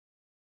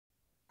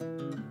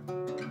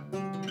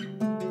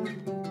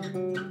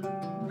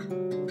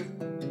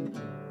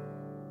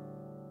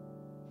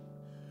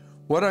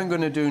What I'm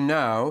going to do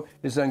now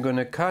is I'm going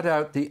to cut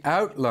out the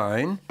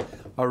outline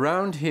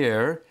around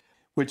here,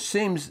 which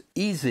seems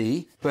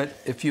easy, but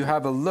if you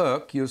have a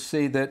look, you'll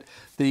see that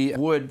the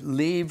wood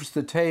leaves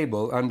the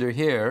table under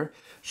here.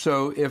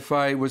 So if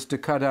I was to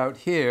cut out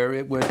here,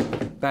 it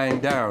would bang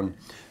down.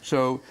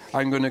 So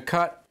I'm going to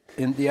cut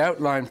in the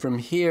outline from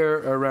here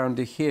around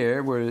to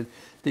here, where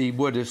the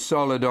wood is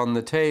solid on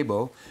the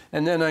table,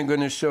 and then I'm going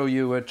to show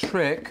you a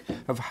trick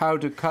of how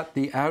to cut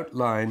the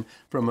outline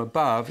from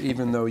above,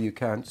 even though you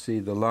can't see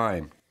the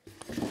line.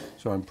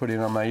 So I'm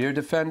putting on my ear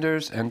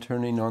defenders and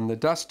turning on the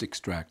dust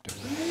extractor.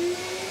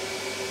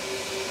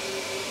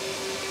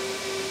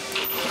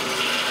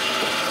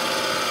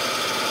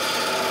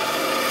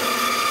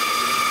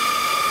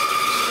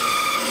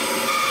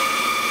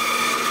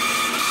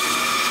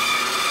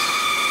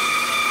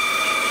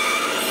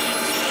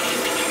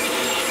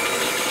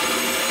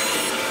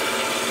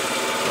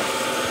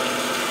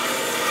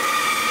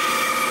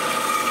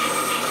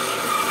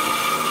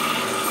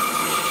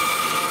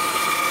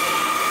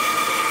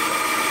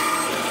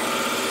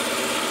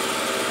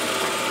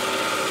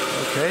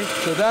 Okay,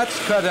 so that's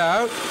cut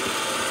out.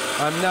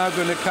 I'm now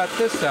going to cut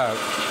this out.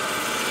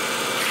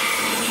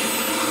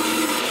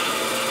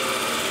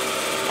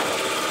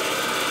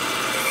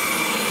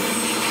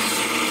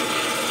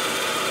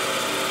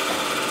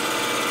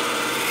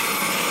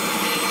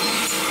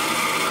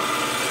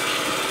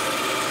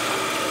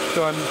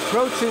 So I'm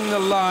approaching the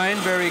line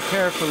very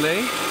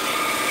carefully.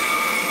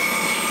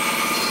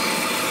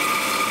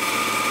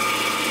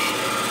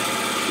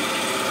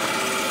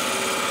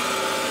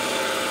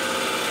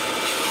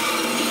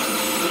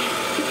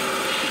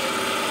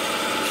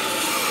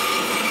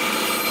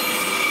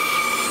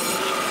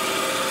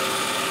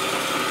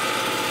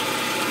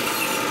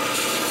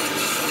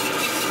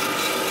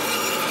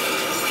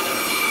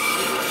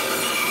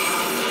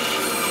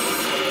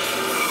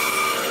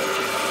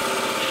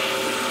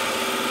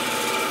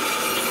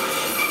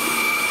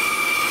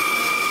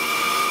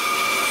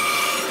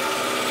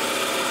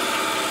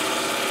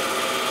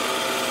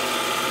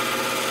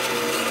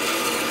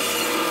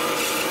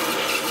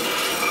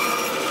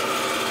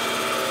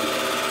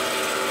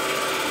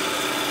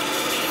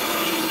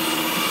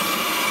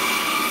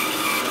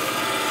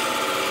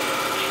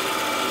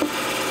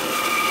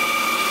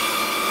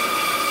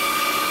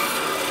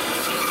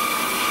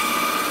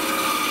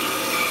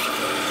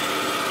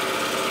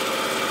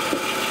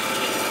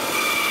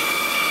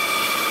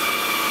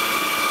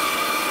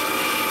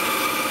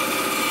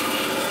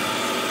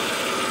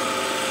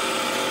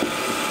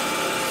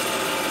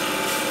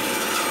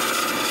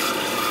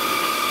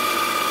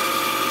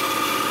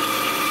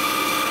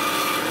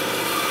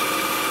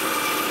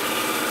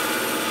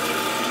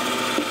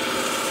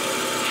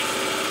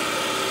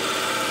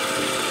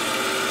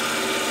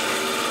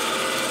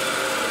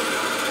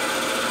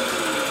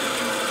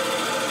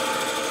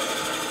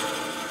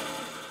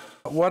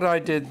 What I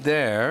did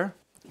there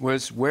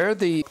was where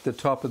the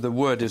top of the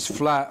wood is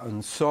flat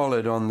and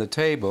solid on the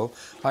table,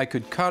 I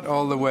could cut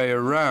all the way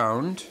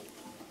around.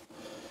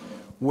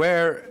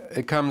 Where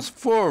it comes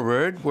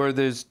forward, where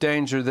there's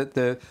danger that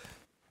the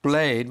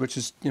blade, which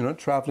is,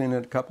 traveling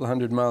at a couple of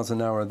 100 miles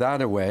an hour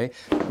that way,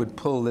 would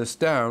pull this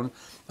down,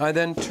 I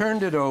then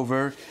turned it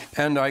over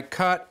and I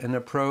cut and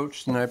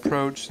approached and I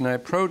approached and I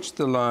approached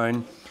the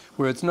line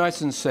where it's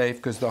nice and safe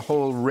because the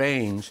whole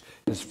range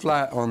is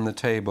flat on the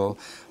table.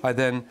 I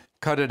then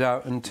cut it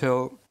out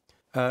until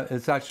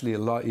it's actually a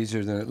lot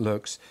easier than it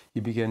looks.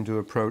 You begin to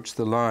approach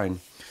the line.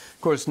 Of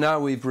course, now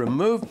we've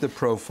removed the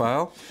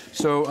profile,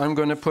 so I'm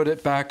going to put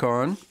it back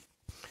on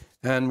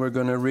and we're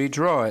going to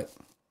redraw it.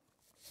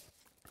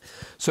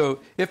 So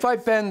if I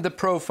bend the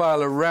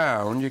profile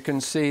around, you can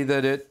see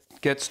that it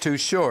gets too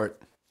short.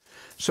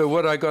 So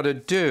what I got to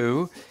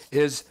do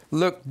is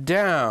look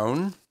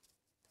down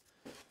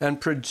and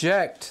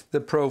project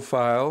the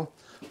profile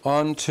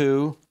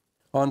onto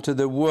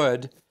the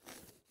wood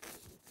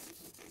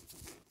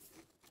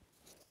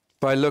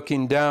by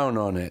looking down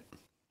on it.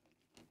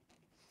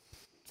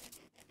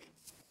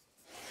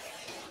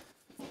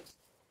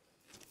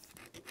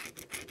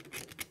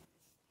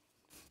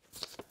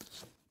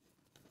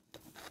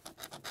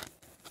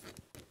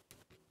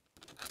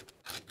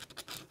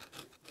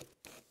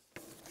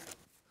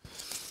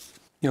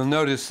 You'll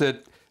notice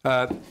that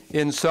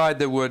inside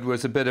the wood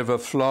was a bit of a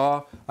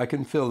flaw. I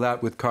can fill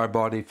that with car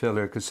body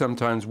filler because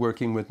sometimes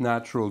working with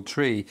natural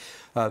tree,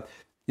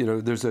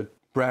 there's a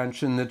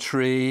branch in the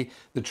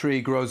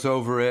tree grows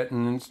over it,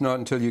 and it's not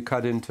until you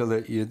cut into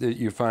it that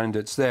you find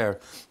it's there.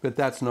 But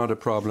that's not a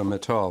problem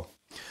at all.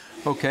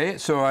 Okay,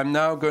 so I'm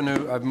now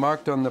I've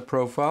marked on the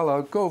profile.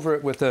 I'll go over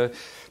it with I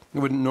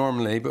wouldn't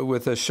normally, but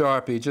with a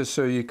Sharpie, just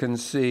so you can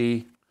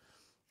see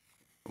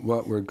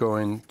what we're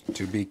going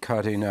to be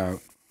cutting out.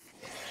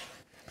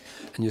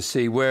 And you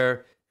see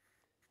where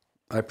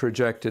I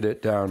projected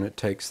it down, it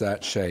takes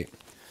that shape.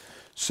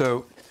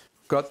 So,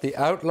 got the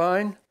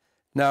outline.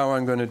 Now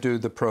I'm going to do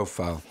the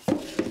profile.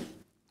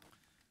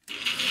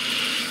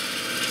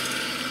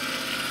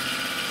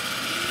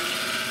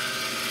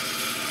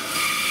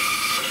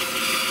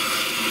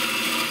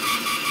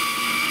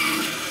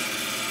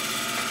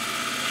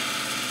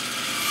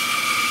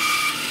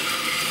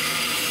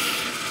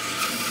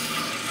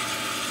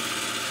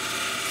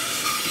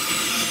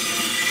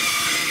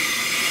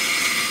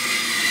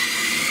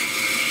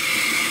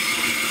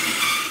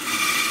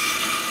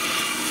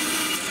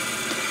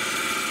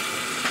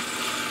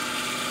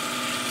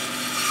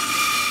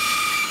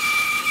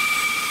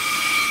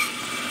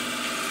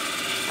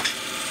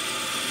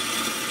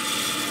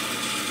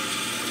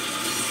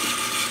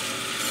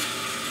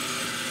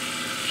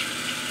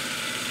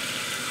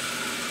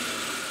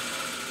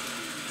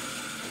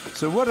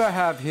 So what I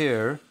have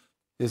here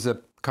is a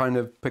kind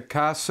of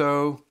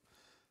Picasso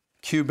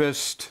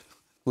cubist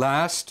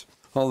last.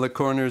 All the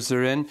corners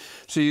are in.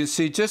 So you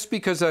see, just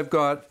because I've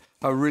got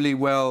a really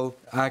well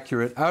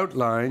accurate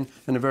outline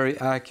and a very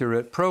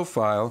accurate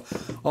profile,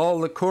 all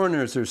the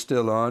corners are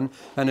still on,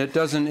 and it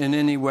doesn't in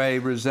any way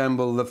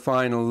resemble the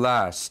final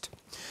last.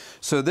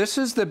 So this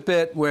is the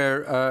bit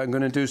where I'm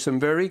going to do some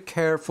very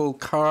careful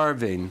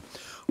carving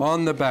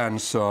on the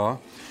bandsaw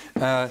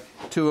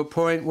to a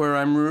point where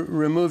I'm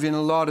removing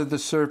a lot of the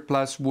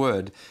surplus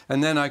wood.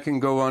 And then I can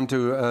go on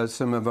to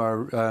some of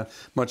our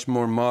much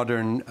more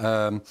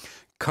modern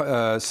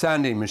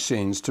sanding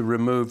machines to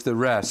remove the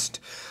rest.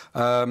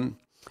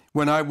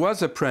 When I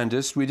was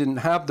apprenticed, we didn't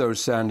have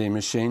those sanding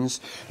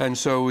machines, and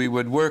so we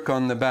would work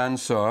on the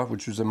bandsaw,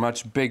 which was a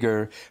much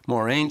bigger,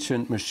 more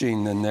ancient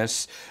machine than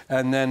this,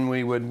 and then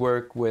we would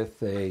work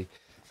with a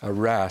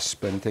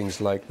rasp and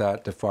things like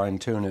that to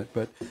fine-tune it.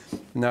 But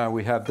now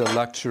we have the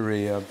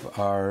luxury of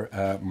our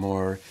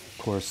more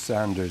coarse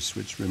sanders,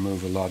 which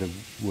remove a lot of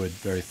wood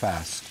very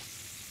fast.